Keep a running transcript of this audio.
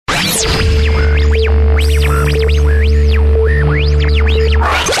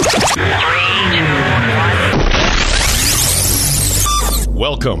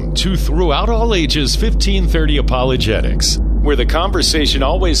Welcome to Throughout All Ages 1530 Apologetics, where the conversation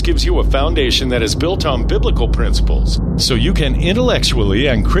always gives you a foundation that is built on biblical principles, so you can intellectually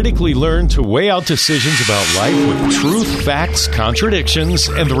and critically learn to weigh out decisions about life with truth, facts, contradictions,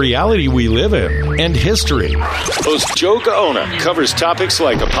 and the reality we live in, and history. Host Joe Gaona covers topics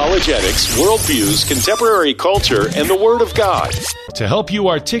like apologetics, worldviews, contemporary culture, and the Word of God to help you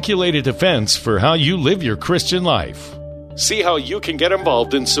articulate a defense for how you live your Christian life. See how you can get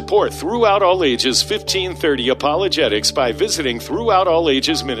involved and support Throughout All Ages 1530 Apologetics by visiting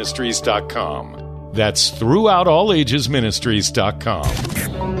throughoutallagesministries.com. That's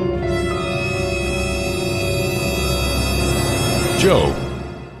throughoutallagesministries.com. Joe,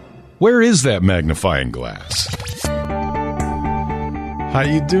 where is that magnifying glass? How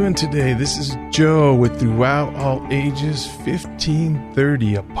you doing today? This is Joe with Throughout All Ages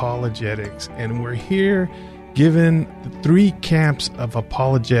 1530 Apologetics, and we're here given the three camps of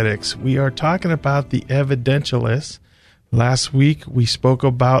apologetics. We are talking about the evidentialists. Last week, we spoke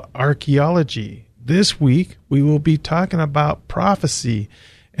about archaeology. This week, we will be talking about prophecy,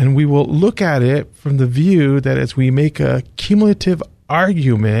 and we will look at it from the view that as we make a cumulative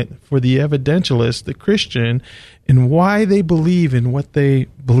argument for the evidentialist, the Christian, and why they believe in what they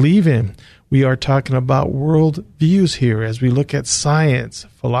believe in. We are talking about world views here as we look at science,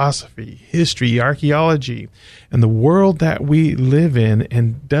 philosophy, history, archaeology, and the world that we live in.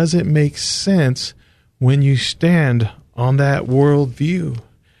 And does it make sense when you stand on that world view?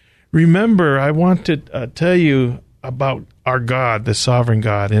 Remember, I want to tell you about our God, the sovereign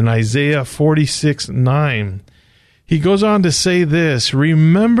God, in Isaiah 46:9. He goes on to say this,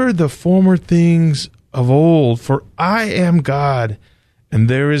 "Remember the former things of old, for I am God, and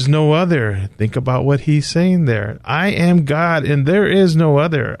there is no other." Think about what he's saying there. I am God, and there is no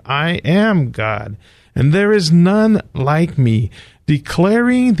other. I am God, and there is none like me,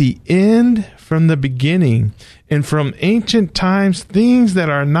 declaring the end from the beginning, and from ancient times things that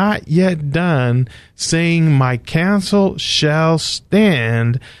are not yet done, saying, my counsel shall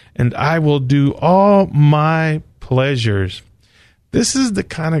stand, and I will do all my pleasures. This is the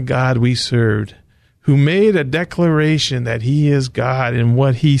kind of God we served, who made a declaration that he is God, and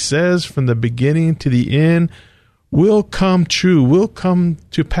what he says from the beginning to the end will come true, will come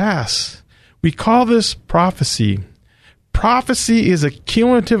to pass. We call this prophecy. Prophecy is a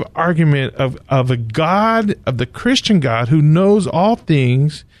cumulative argument of a God, of the Christian God, who knows all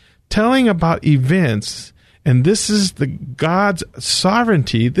things, telling about events, and this is the God's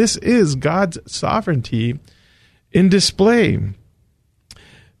sovereignty. This is God's sovereignty in display.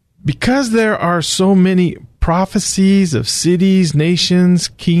 Because there are so many prophecies of cities, nations,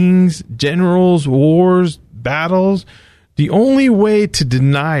 kings, generals, wars, battles, the only way to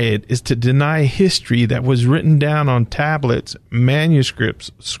deny it is to deny history that was written down on tablets, manuscripts,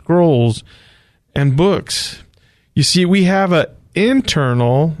 scrolls, and books. You see, we have an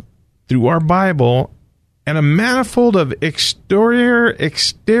internal, through our Bible, and a manifold of exterior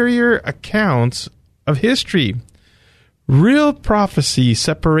accounts of history. Real prophecy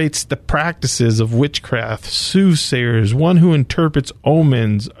separates the practices of witchcraft, soothsayers, one who interprets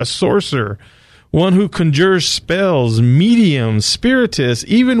omens, a sorcerer, one who conjures spells, mediums, spiritists,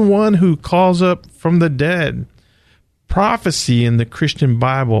 even one who calls up from the dead. Prophecy in the Christian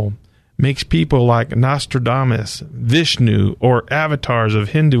Bible makes people like Nostradamus, Vishnu, or avatars of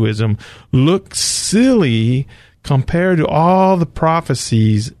Hinduism look silly compared to all the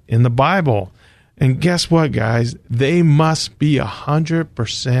prophecies in the Bible. And guess what, guys? They must be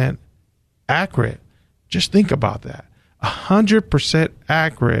 100% accurate. Just think about that. 100%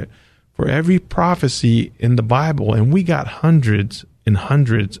 accurate for every prophecy in the Bible. And we got hundreds and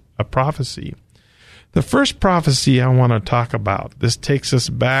hundreds of prophecy. The first prophecy I want to talk about, this takes us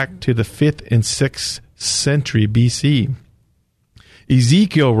back to the 5th and 6th century BC.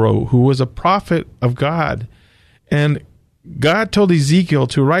 Ezekiel wrote, who was a prophet of God. And God told Ezekiel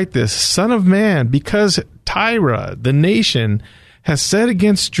to write this, Son of man, because Tyre, the nation, has said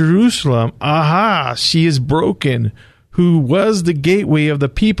against Jerusalem, aha, she is broken, who was the gateway of the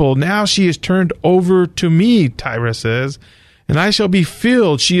people. Now she is turned over to me, Tyre says, and I shall be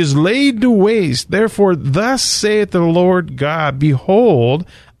filled. She is laid to waste. Therefore, thus saith the Lord God, behold,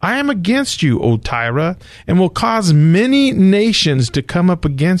 I am against you, O Tyre, and will cause many nations to come up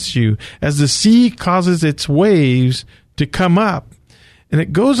against you, as the sea causes its waves to come up. And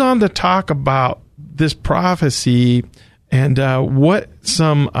it goes on to talk about this prophecy and what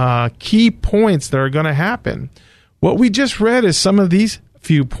some key points that are going to happen. What we just read is some of these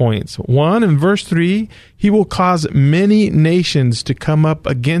few points. One, in verse 3, he will cause many nations to come up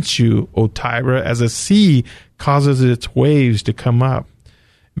against you, O Tyre, as a sea causes its waves to come up.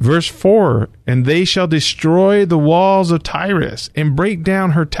 Verse 4, and they shall destroy the walls of Tyrus and break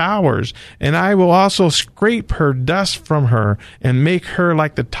down her towers, and I will also scrape her dust from her and make her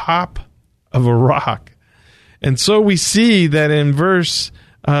like the top of a rock. And so we see that in verse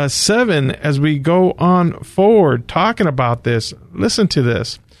 7, as we go on forward talking about this, listen to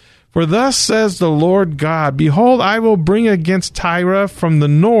this. For thus says the Lord God, behold, I will bring against Tyre from the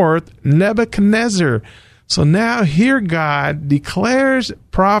north Nebuchadnezzar. So now here God declares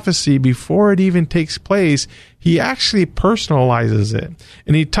prophecy before it even takes place. He actually personalizes it.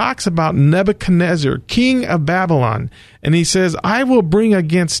 And he talks about Nebuchadnezzar, king of Babylon. And he says, I will bring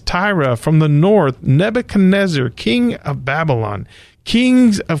against Tyre from the north Nebuchadnezzar, king of Babylon.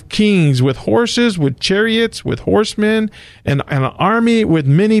 Kings of kings, with horses, with chariots, with horsemen, and an army with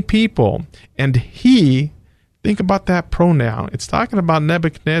many people. And he, think about that pronoun. It's talking about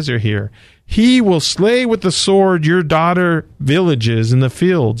Nebuchadnezzar here. He will slay with the sword your daughter villages in the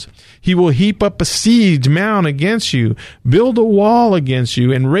fields. He will heap up a siege mound against you, build a wall against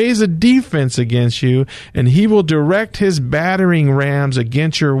you, and raise a defense against you. And he will direct his battering rams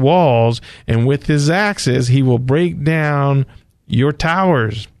against your walls, and with his axes he will break down your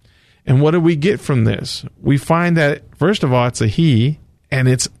towers. And what do we get from this? We find that, first of all, it's a he, and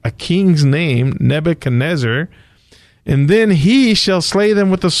it's a king's name, Nebuchadnezzar. And then he shall slay them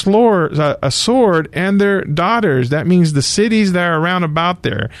with a sword and their daughters. That means the cities that are around about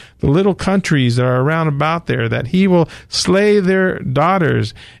there, the little countries that are around about there, that he will slay their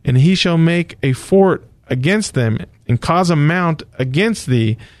daughters, and he shall make a fort against them and cause a mount against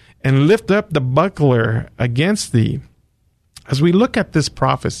thee and lift up the buckler against thee. As we look at this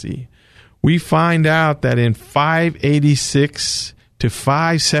prophecy, we find out that in 586 to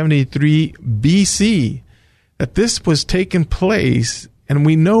 573 BC, that this was taking place, and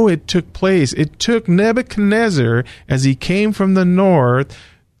we know it took place. It took Nebuchadnezzar, as he came from the north,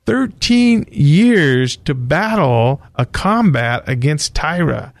 13 years to battle a combat against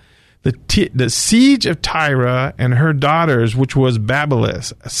Tyre. The siege of Tyre and her daughters, which was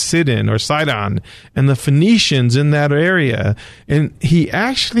Babylus, Sidon, and the Phoenicians in that area. And he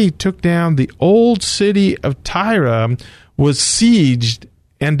actually took down the old city of Tyre, was sieged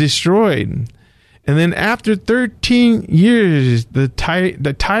and destroyed. And then after 13 years, the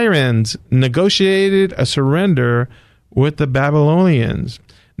Tyrians negotiated a surrender with the Babylonians.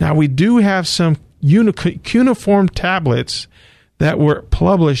 Now, we do have some cuneiform tablets that were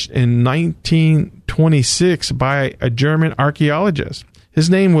published in 1926 by a German archaeologist. His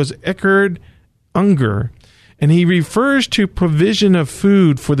name was Eckhard Unger, and he refers to provision of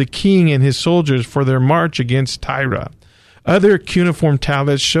food for the king and his soldiers for their march against Tyre. Other cuneiform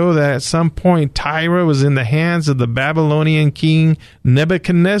tablets show that at some point Tyre was in the hands of the Babylonian king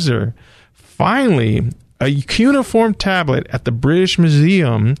Nebuchadnezzar. Finally, a cuneiform tablet at the British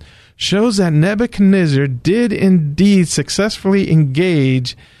Museum shows that Nebuchadnezzar did indeed successfully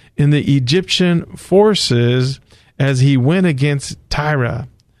engage in the Egyptian forces as he went against Tyre.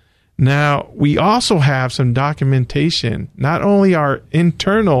 Now, we also have some documentation, not only our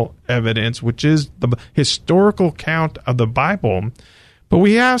internal evidence, which is the historical account of the Bible, but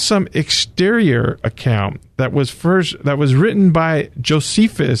we have some exterior account that was written by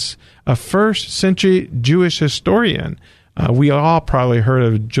Josephus, a first century Jewish historian. We all probably heard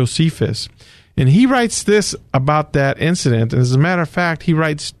of Josephus. And he writes this about that incident. And as a matter of fact, he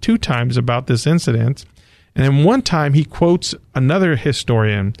writes 2 times about this incident. And then one time he quotes another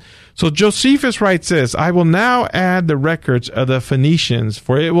historian. So Josephus writes this, I will now add the records of the Phoenicians,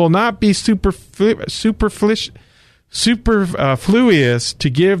 for it will not be superfluous to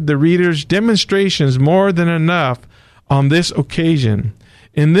give the readers demonstrations more than enough on this occasion.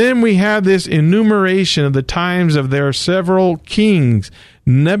 And then we have this enumeration of the times of their several kings.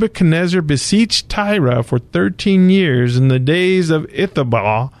 Nebuchadnezzar besieged Tyre for 13 years in the days of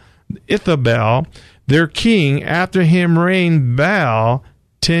Ithabel, their king. After him reigned Baal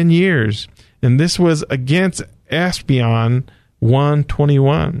 10 years. And this was against Aspion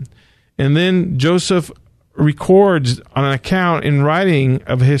 1:21. And then Joseph records on an account in writing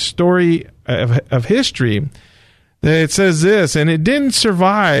of history that it says this, and it didn't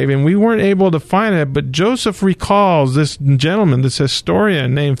survive, and we weren't able to find it, but Joseph recalls this gentleman, this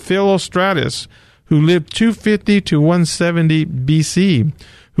historian named Philostratus, who lived 250 to 170 BC,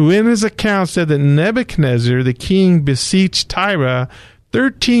 who in his account said that Nebuchadnezzar, the king, besieged Tyre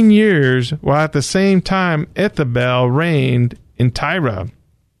 13 years, while at the same time Ithabel reigned in Tyre.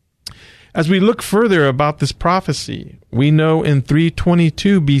 As we look further about this prophecy, we know in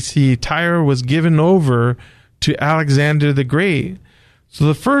 322 BC, Tyre was given over to Alexander the Great. So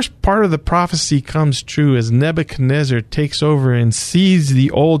the first part of the prophecy comes true as Nebuchadnezzar takes over and seizes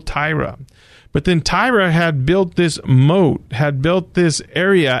the old Tyre. But then Tyre had built this moat, had built this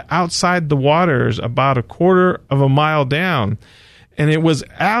area outside the waters about a quarter of a mile down. And it was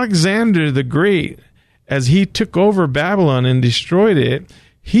Alexander the Great, as he took over Babylon and destroyed it,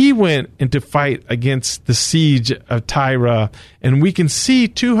 he went into fight against the siege of Tyre. And we can see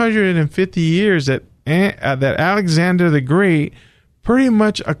 250 years that Alexander the Great pretty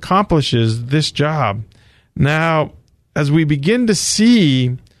much accomplishes this job. Now, as we begin to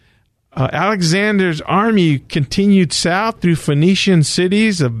see, Alexander's army continued south through Phoenician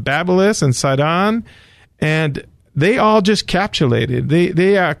cities of Babylus and Sidon, and they all just capitulated.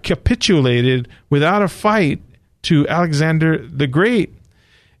 They capitulated without a fight to Alexander the Great.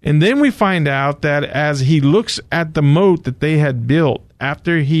 And then we find out that as he looks at the moat that they had built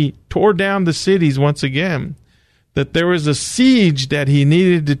after he tore down the cities once again, that there was a siege that he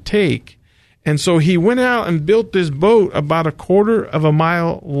needed to take. And so he went out and built this boat about a quarter of a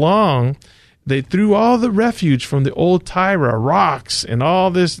mile long. They threw all the refuge from the old Tyre, rocks and all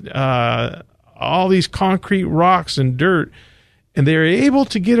these concrete rocks and dirt. And they were able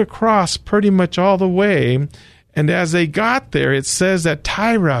to get across pretty much all the way. And as they got there, it says that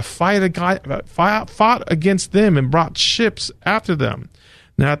Tyre fought against them and brought ships after them.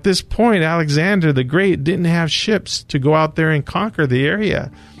 Now, at this point, Alexander the Great didn't have ships to go out there and conquer the area.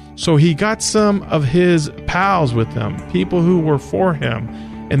 So he got some of his pals with him, people who were for him.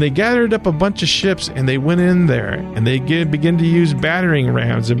 And they gathered up a bunch of ships and they went in there and they began to use battering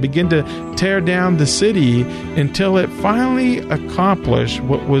rams and begin to tear down the city until it finally accomplished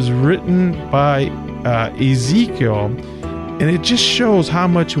what was written by Ezekiel. And it just shows how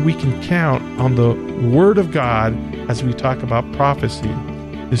much we can count on the Word of God as we talk about prophecy.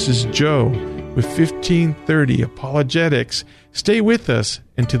 This is Joe with 1530 Apologetics. Stay with us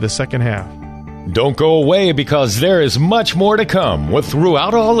into the second half. Don't go away, because there is much more to come with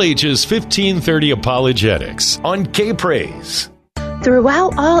Throughout All Ages 1530 Apologetics on K-Praise.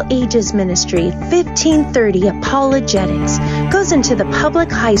 Throughout All Ages Ministry, 1530 Apologetics goes into the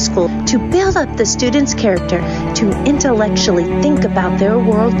public high school to build up the student's character, to intellectually think about their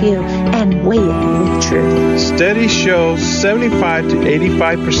worldview and weigh it with truth. Studies show 75 to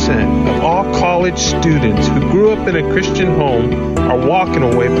 85% of all college students who grew up in a Christian home are walking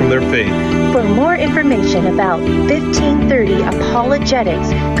away from their faith. For more information about 1530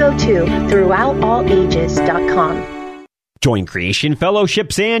 Apologetics, go to throughoutallages.com. Join Creation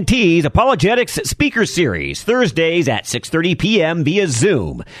Fellowship Santee's Apologetics Speaker Series, Thursdays at 6:30 p.m. via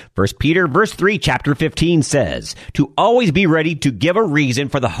Zoom. 1 Peter verse 3, chapter 15 says, to always be ready to give a reason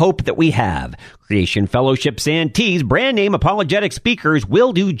for the hope that we have. Creation Fellowship Santee's brand name apologetic speakers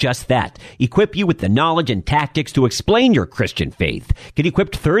will do just that. Equip you with the knowledge and tactics to explain your Christian faith. Get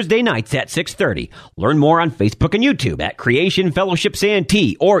equipped Thursday nights at 6:30. Learn more on Facebook and YouTube at Creation Fellowship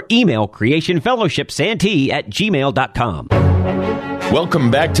Santee or email creationfellowshipsantee@gmail.com.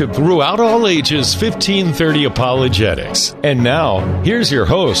 Welcome back to Throughout All Ages 1530 Apologetics. And now, here's your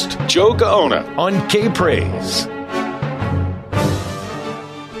host, Joe Gaona on K-Praise.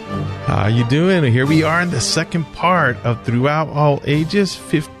 How you doing? Here we are in the second part of Throughout All Ages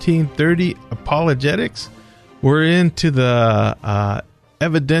 1530 Apologetics. We're into the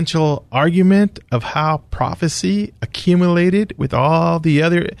evidential argument of how prophecy accumulated with all the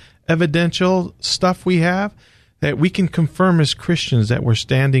other evidential stuff we have, that we can confirm as Christians that we're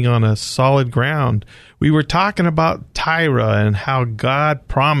standing on a solid ground. We were talking about Tyre and how God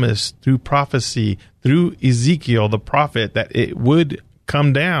promised through prophecy, through Ezekiel, the prophet, that it would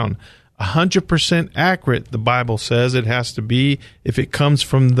come down. 100% accurate, the Bible says it has to be if it comes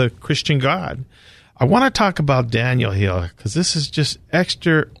from the Christian God. I want to talk about Daniel here because this is just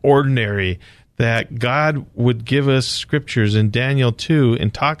extraordinary that God would give us scriptures in Daniel 2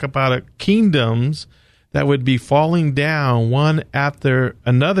 and talk about kingdoms that would be falling down one after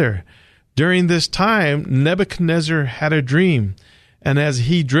another. During this time, Nebuchadnezzar had a dream, and as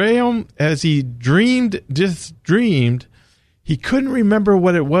he dreamed, he couldn't remember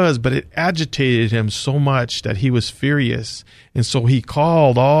what it was, but it agitated him so much that he was furious. And so he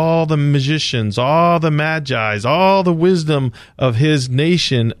called all the magicians, all the magi's, all the wisdom of his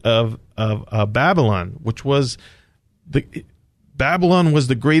nation of Babylon, which was Babylon was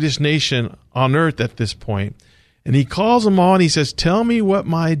the greatest nation on earth at this point. And he calls them all and he says, tell me what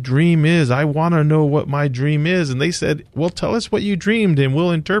my dream is. I want to know what my dream is. And they said, well, tell us what you dreamed and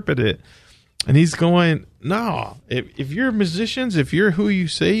we'll interpret it. And he's going, no, if you're musicians, if you're who you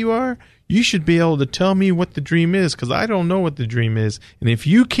say you are, you should be able to tell me what the dream is, because I don't know what the dream is. And if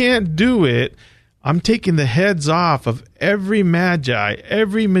you can't do it, I'm taking the heads off of every magi,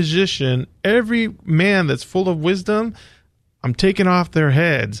 every magician, every man that's full of wisdom. I'm taking off their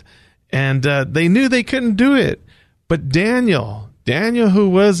heads. And they knew they couldn't do it. But Daniel, who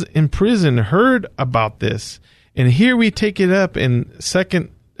was in prison, heard about this. And here we take it up in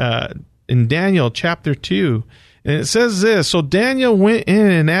Daniel chapter 2. And it says this: So Daniel went in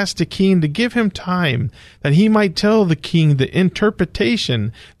and asked the king to give him time, that he might tell the king the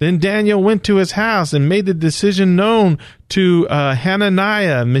interpretation. Then Daniel went to his house and made the decision known to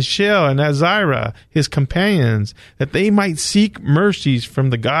Hananiah, Mishael, and Azariah, his companions, that they might seek mercies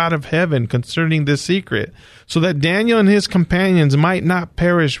from the God of heaven concerning this secret, so that Daniel and his companions might not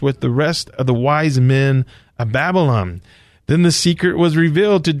perish with the rest of the wise men of Babylon. Then the secret was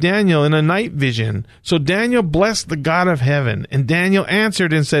revealed to Daniel in a night vision. So Daniel blessed the God of heaven. And Daniel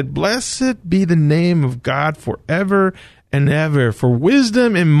answered and said, Blessed be the name of God forever and ever, for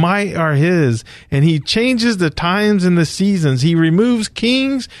wisdom and might are his. And he changes the times and the seasons. He removes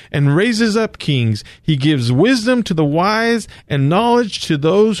kings and raises up kings. He gives wisdom to the wise and knowledge to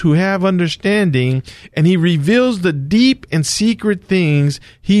those who have understanding. And he reveals the deep and secret things.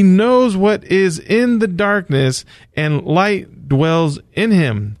 He knows what is in the darkness, and light dwells in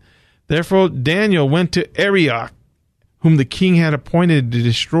him. Therefore Daniel went to Arioch, whom the king had appointed to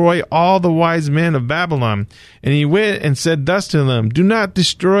destroy all the wise men of Babylon. And he went and said thus to them, Do not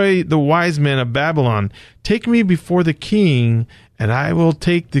destroy the wise men of Babylon. Take me before the king, and I will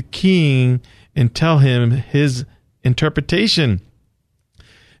take the king and tell him his interpretation.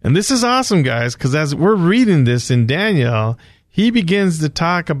 And this is awesome, guys, because as we're reading this in Daniel, he begins to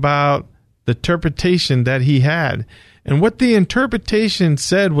talk about the interpretation that he had. And what the interpretation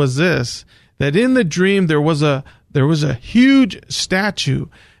said was this, that in the dream there was a huge statue,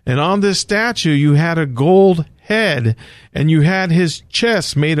 and on this statue you had a gold head, and you had his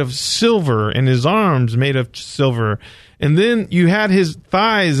chest made of silver and his arms made of silver, and then you had his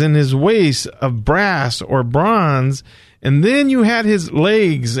thighs and his waist of brass or bronze, and then you had his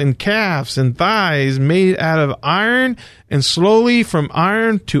legs and calves and thighs made out of iron, and slowly from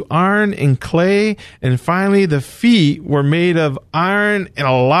iron to iron and clay, and finally the feet were made of iron and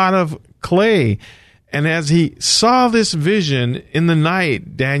a lot of clay. And as he saw this vision in the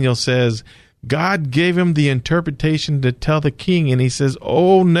night, Daniel says, God gave him the interpretation to tell the king. And he says,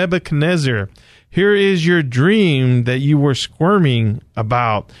 O Nebuchadnezzar, here is your dream that you were squirming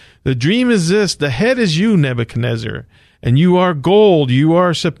about. The dream is this: the head is you, Nebuchadnezzar, and you are gold, you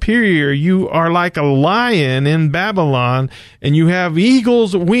are superior, you are like a lion in Babylon, and you have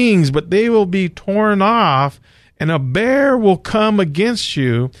eagle's wings, but they will be torn off, and a bear will come against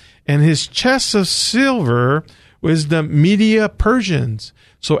you, and his chest of silver was the Media Persians.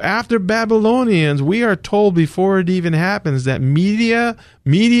 So after Babylonians, we are told before it even happens that Media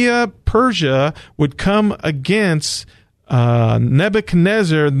Persia would come against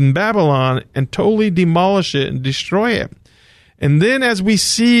Nebuchadnezzar in Babylon and totally demolish it and destroy it. And then as we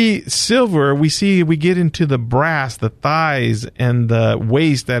see silver, we get into the brass, the thighs and the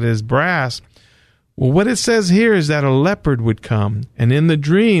waist that is brass. Well, what it says here is that a leopard would come. And in the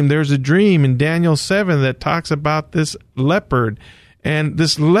dream, there's a dream in Daniel 7 that talks about this leopard. And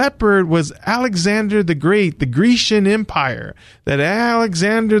this leopard was Alexander the Great, the Grecian Empire. That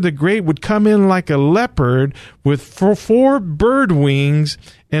Alexander the Great would come in like a leopard with four bird wings,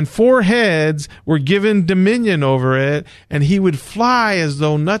 and 4 heads were given dominion over it. And he would fly as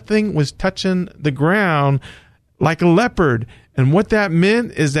though nothing was touching the ground like a leopard. And what that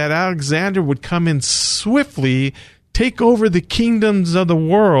meant is that Alexander would come in swiftly, take over the kingdoms of the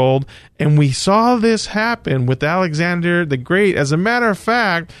world. And we saw this happen with Alexander the Great. As a matter of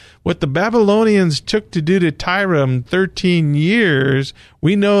fact, what the Babylonians took to do to Tyre in 13 years,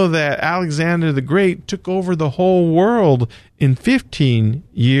 we know that Alexander the Great took over the whole world in 15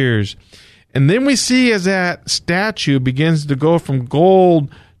 years. And then we see as that statue begins to go from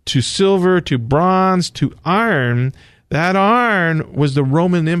gold to silver to bronze to iron, that iron was the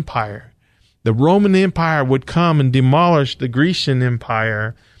Roman Empire. The Roman Empire would come and demolish the Grecian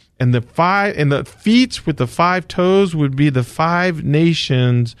Empire, and the feet with the 5 toes would be the 5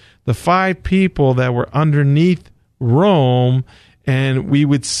 nations, the 5 people that were underneath Rome. And we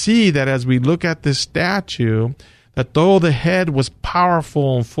would see that as we look at this statue, that though the head was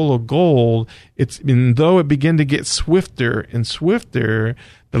powerful and full of gold, and though it began to get swifter and swifter,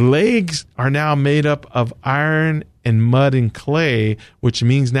 The legs are now made up of iron and mud and clay, which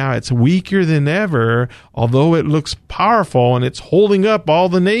means now it's weaker than ever, although it looks powerful and it's holding up all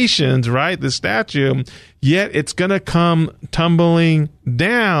the nations, right? The statue, yet it's going to come tumbling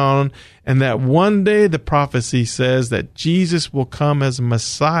down. And that one day the prophecy says that Jesus will come as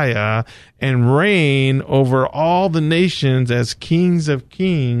Messiah and reign over all the nations as Kings of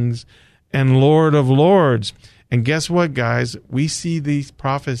Kings and Lord of Lords. And guess what, guys? We see these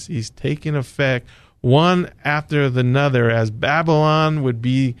prophecies taking effect one after another, as Babylon would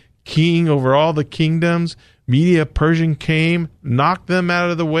be king over all the kingdoms. Medo-Persian came, knocked them out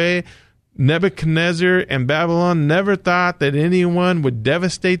of the way. Nebuchadnezzar and Babylon never thought that anyone would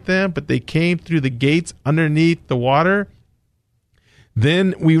devastate them, but they came through the gates underneath the water.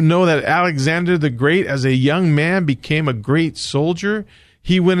 Then we know that Alexander the Great, as a young man, became a great soldier.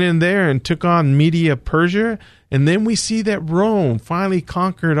 He went in there and took on Medo-Persia. And then we see that Rome finally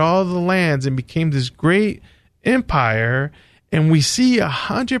conquered all the lands and became this great empire. And we see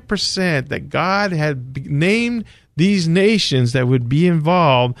 100% that God had named these nations that would be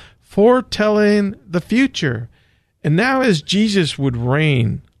involved, foretelling the future. And now as Jesus would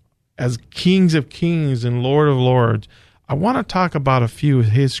reign as Kings of Kings and Lord of Lords, I want to talk about a few of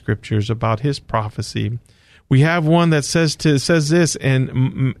his scriptures about his prophecy. We have one that says this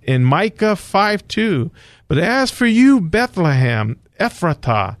in Micah 5:2. But as for you, Bethlehem,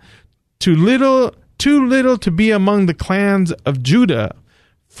 Ephratah, too little to be among the clans of Judah,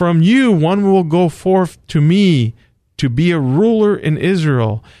 from you one will go forth to me to be a ruler in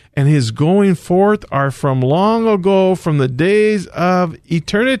Israel, and his going forth are from long ago, from the days of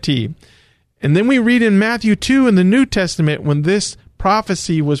eternity. And then we read in Matthew 2 in the New Testament when this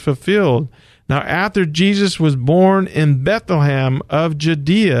prophecy was fulfilled. Now, after Jesus was born in Bethlehem of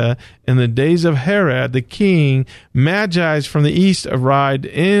Judea in the days of Herod the king, Magi from the east arrived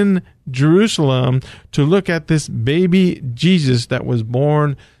in Jerusalem to look at this baby Jesus that was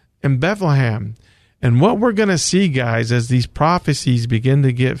born in Bethlehem. And what we're going to see, guys, as these prophecies begin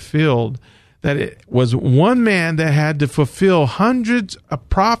to get filled, that it was one man that had to fulfill hundreds of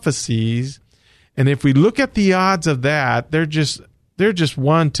prophecies. And if we look at the odds of that, they're just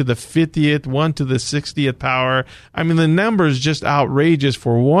 1 to the 50th, 1 to the 60th power. I mean, the number is just outrageous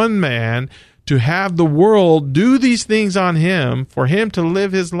for one man to have the world do these things on him, for him to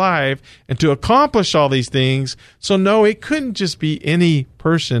live his life and to accomplish all these things. So no, it couldn't just be any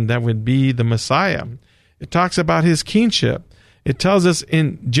person that would be the Messiah. It talks about his kingship. It tells us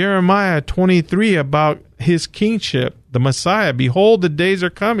in Jeremiah 23 about his kingship, the Messiah. Behold, the days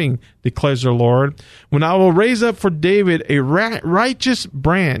are coming, declares the Lord, when I will raise up for David a righteous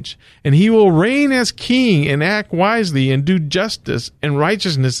branch, and he will reign as king and act wisely and do justice and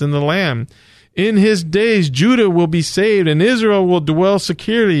righteousness in the land. In his days, Judah will be saved, and Israel will dwell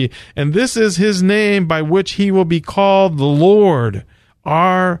securely. And this is his name by which he will be called the Lord,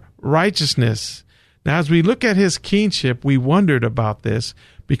 our righteousness. Now, as we look at his kingship, we wondered about this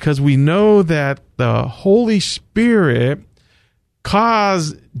because we know that the Holy Spirit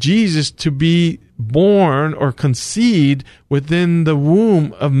caused Jesus to be born or conceived within the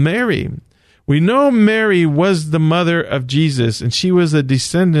womb of Mary. We know Mary was the mother of Jesus, and she was a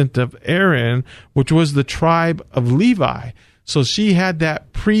descendant of Aaron, which was the tribe of Levi. So she had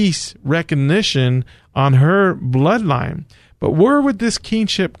that priest recognition on her bloodline. But where would this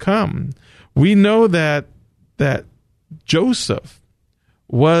kingship come? We know that Joseph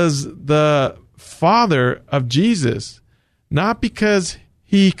was the father of Jesus, not because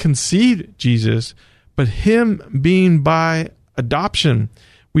he conceived Jesus, but him being by adoption.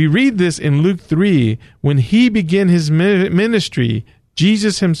 We read this in Luke 3. When he began his ministry,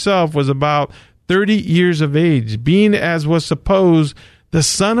 Jesus himself was about 30 years of age, being, as was supposed, the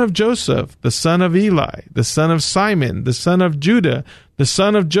son of Joseph, the son of Eli, the son of Simon, the son of Judah, the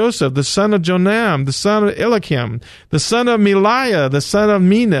son of Joseph, the son of Jonam, the son of Eliakim, the son of Meliah, the son of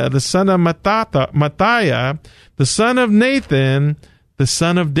Mena, the son of Matthiah, the son of Nathan, the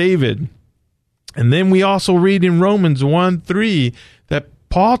son of David. And then we also read in Romans 1:3 that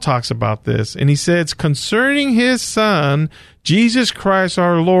Paul talks about this, and he says, concerning his son, Jesus Christ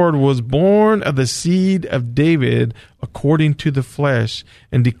our Lord was born of the seed of David according to the flesh,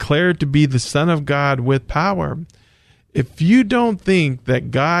 and declared to be the Son of God with power. If you don't think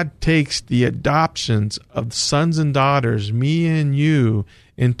that God takes the adoptions of sons and daughters, me and you,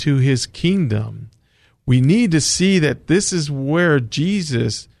 into his kingdom, we need to see that this is where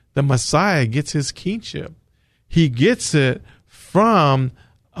Jesus, the Messiah, gets his kingship. He gets it from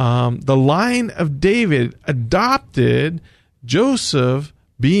the line of David, adopted, Joseph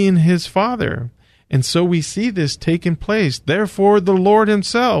being his father. And so we see this taking place. Therefore, the Lord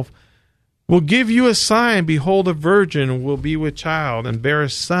himself will give you a sign. Behold, a virgin will be with child and bear a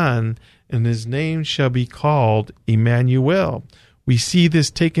son, and his name shall be called Emmanuel. We see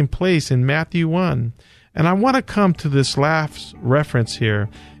this taking place in Matthew 1. And I want to come to this last reference here.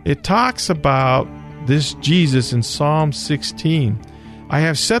 It talks about this Jesus in Psalm 16. I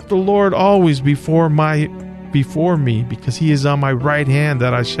have set the Lord always before me, because he is on my right hand,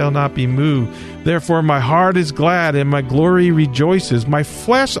 that I shall not be moved. Therefore my heart is glad, and my glory rejoices. My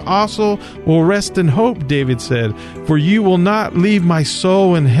flesh also will rest in hope, David said. For you will not leave my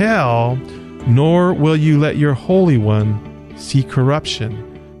soul in hell, nor will you let your Holy One see corruption.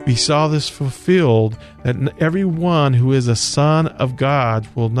 We saw this fulfilled, that everyone who is a son of God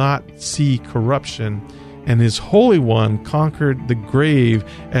will not see corruption. And his Holy One conquered the grave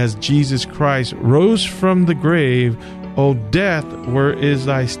as Jesus Christ rose from the grave. O death, where is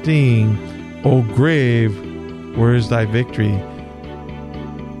thy sting? O grave, where is thy victory?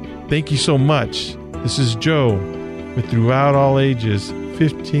 Thank you so much. This is Joe with Throughout All Ages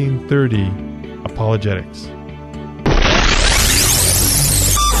 1530 Apologetics.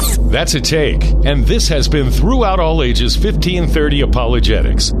 That's a take, and this has been Throughout All Ages 1530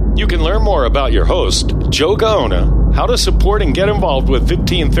 Apologetics. You can learn more about your host, Joe Gaona, how to support and get involved with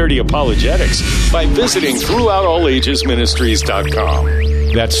 1530 Apologetics by visiting throughoutallagesministries.com.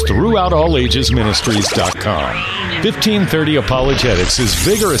 That's throughoutallagesministries.com. 1530 Apologetics is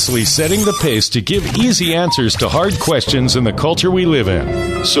vigorously setting the pace to give easy answers to hard questions in the culture we live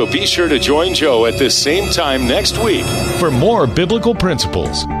in. So be sure to join Joe at this same time next week for more biblical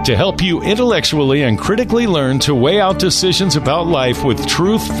principles to help you intellectually and critically learn to weigh out decisions about life with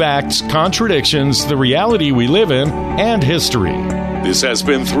truth, facts, contradictions, the reality we live in, and history. This has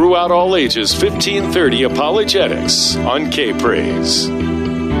been Throughout All Ages 1530 Apologetics on K-Praise.